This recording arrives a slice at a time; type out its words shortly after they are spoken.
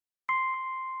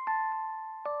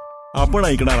आपण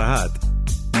ऐकणार आहात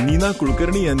नीना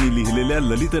कुलकर्णी यांनी लिहिलेल्या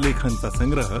ललित लेखांचा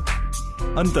संग्रह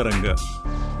अंतरंग.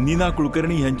 नीना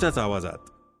कुलकर्णी यांच्याच आवाजात.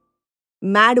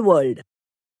 Mad world.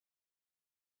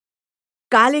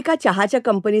 काल एका चहाच्या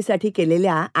कंपनीसाठी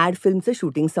केलेल्या ॲड फिल्मचं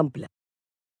शूटिंग संपलं.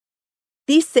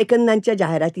 30 सेकंदांच्या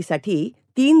जाहिरातीसाठी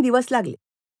 3 दिवस लागले.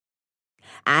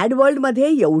 ॲड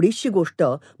वर्ल्डमध्ये एवढीशी गोष्ट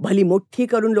भली मोठी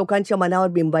करून लोकांच्या मनावर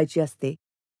बिंबायची असते.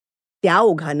 त्या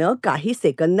ओघानं काही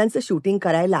सेकंदांचं शूटिंग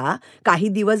करायला काही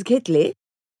दिवस घेतले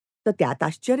तर त्यात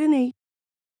आश्चर्य नाही.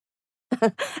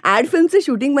 ॲड फिल्मचं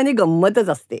शूटिंग म्हणजे गंमतच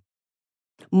असते.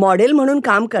 मॉडेल म्हणून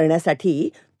काम करण्यासाठी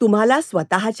तुम्हाला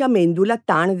स्वतःच्या मेंदूला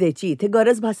ताण द्यायची इथे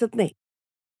गरज भासत नाही.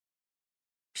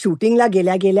 शूटिंगला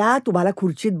गेल्या गेल्या तुम्हाला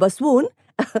खुर्चीत बसवून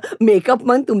मेकअप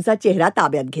मन तुमचा चेहरा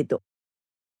ताब्यात घेतो.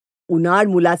 उन्हाळ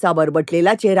मुलाचा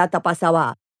बरबटलेला चेहरा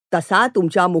तपासावा तसा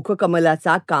तुमच्या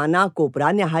मुखकमलाचा काना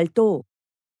कोपरा न्याहाळतो.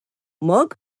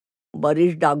 मग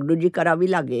बरीच डागडुजी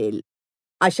करावी लागेल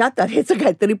अशा तऱ्हेचं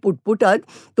काहीतरी पुटपुटत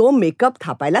तो मेकअप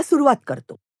थापायला सुरुवात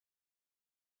करतो.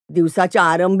 दिवसाच्या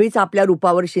आरंभीच आपल्या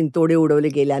रूपावर शिंतोडे उडवले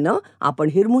गेल्यानं आपण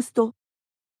हिरमुसतो.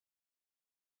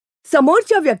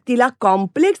 समोरच्या व्यक्तीला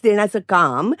कॉम्प्लेक्स देण्याचं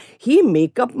काम ही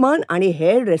मेकअपमन आणि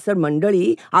हेअर ड्रेसर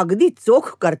मंडळी अगदी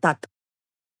चोख करतात.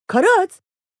 खरंच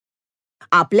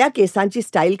आपल्या केसांची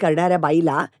स्टाईल करणाऱ्या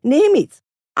बाईला नेहमीच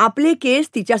आपले केस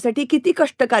तिच्यासाठी किती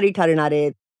कष्टकारी ठरणार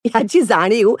आहेत याची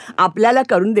जाणीव आपल्याला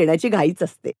करून देण्याची घाईच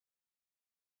असते.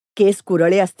 केस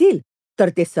कुरळे असतील तर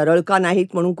ते सरळ का नाहीत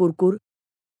म्हणून कुरकुर,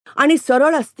 आणि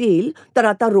सरळ असतील तर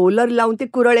आता रोलर लावून ते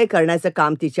कुरळे करण्याचं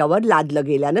काम तिच्यावर लादलं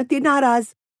गेल्यानं ती नाराज.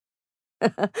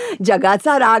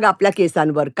 जगाचा राग आपल्या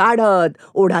केसांवर काढत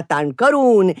ओढाताण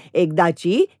करून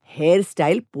एकदाची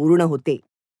हेअरस्टाईल पूर्ण होते.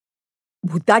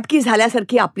 भुताटकी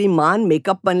झाल्यासारखी आपली मान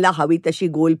मेकअपमनला हवी तशी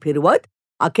गोल फिरवत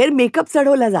अखेर मेकअप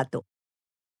चढवला जातो.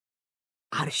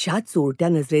 आरशात चोरट्या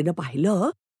नजरेनं पाहिलं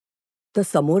तर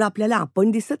समोर आपल्याला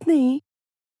आपण दिसत नाही.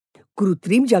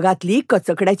 कृत्रिम जगातली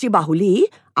कचकड्याची बाहुली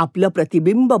आपलं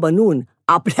प्रतिबिंब बनून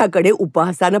आपल्याकडे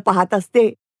उपहासानं पाहत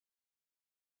असते.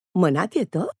 मनात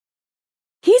येतं,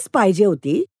 हीच पाहिजे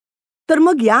होती तर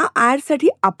मग या ॲडसाठी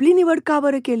आपली निवड का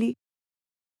बरं केली?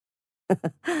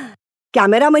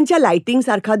 कॅमेरामनच्या लाइटिंग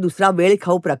सारखा दुसरा वेळ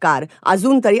खाऊ प्रकार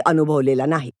अजून तरी अनुभवलेला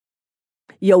नाही.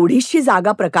 एवढीशी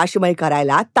जागा प्रकाशमय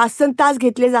करायला तासनतास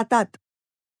घेतले जातात.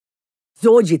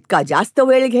 जो जितका जास्त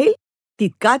वेळ घेईल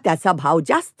तितका त्याचा भाव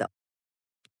जास्त.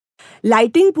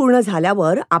 लाइटिंग पूर्ण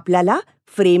झाल्यावर आपल्याला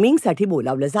फ्रेमिंगसाठी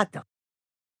बोलावलं जातं.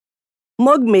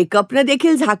 मग मेकअपनं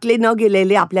देखील झाकले न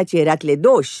गेलेले आपल्या चेहऱ्यातले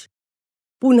दोष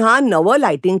पुन्हा नवं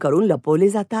लाइटिंग करून लपवले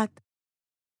जातात.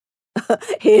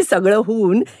 हे सगळं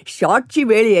होऊन शॉटची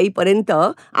वेळ येईपर्यंत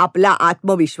आपला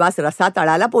आत्मविश्वास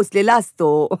रसातळाला पोचलेला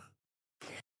असतो.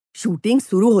 शूटिंग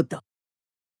सुरू होतं.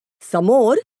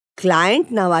 समोर क्लायंट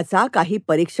नावाचा काही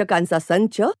परीक्षकांचा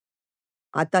संच.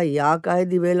 आता या काय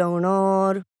दिवे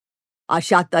लावणार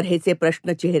अशा तऱ्हेचे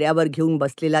प्रश्न चेहऱ्यावर घेऊन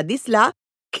बसलेला दिसला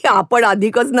की आपण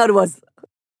अधिकच नर्वस.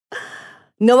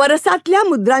 नवरसातल्या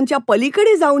मुद्रांच्या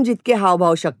पलीकडे जाऊन जितके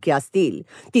हावभाव शक्य असतील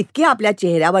तितके आपल्या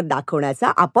चेहऱ्यावर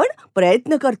दाखवण्याचा आपण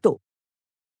प्रयत्न करतो.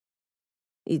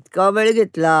 इतका वेळ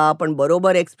घेतला पण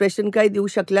बरोबर एक्सप्रेशन काही देऊ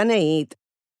शकला नाहीत.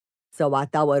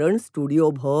 वातावरण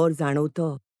स्टुडिओभर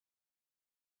जाणवतं.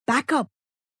 बॅकअप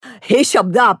हे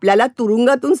शब्द आपल्याला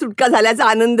तुरुंगातून सुटका झाल्याचा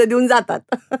आनंद देऊन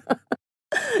जातात.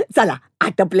 चला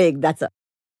आटपले एकदाच.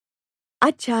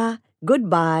 अच्छा, गुड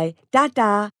बाय,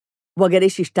 टाटा वगैरे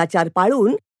शिष्टाचार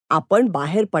पाळून आपण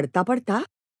बाहेर पडता पडता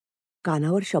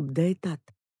कानावर शब्द येतात.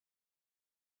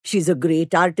 शी इज अ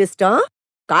ग्रेट आर्टिस्ट.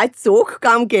 काय चोख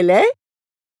काम केलंय.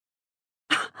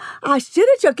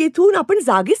 आश्चर्यचकित होऊन आपण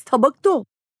जागीच थबकतो.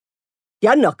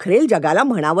 या नखरेल जगाला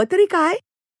म्हणावं तरी काय,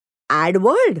 ॲड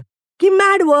वर्ल्ड की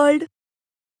मॅड वर्ल्ड.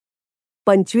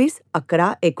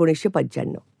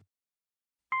 25/11/1995.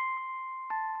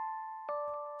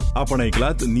 आपण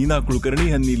ऐकलात नीना कुलकर्णी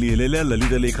यांनी लिहिलेल्या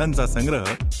ललित लेखांचा संग्रह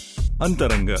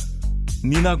अंतरंग.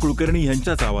 नीना कुलकर्णी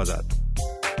यांच्याच आवाजात.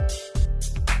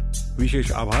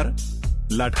 विशेष आभार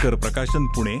लाटकर प्रकाशन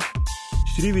पुणे,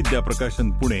 श्रीविद्या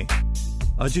प्रकाशन Pune,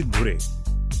 Ajit Bhure.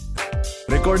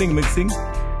 Recording mixing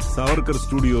Savarkar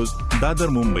studios, Dadar,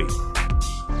 Mumbai.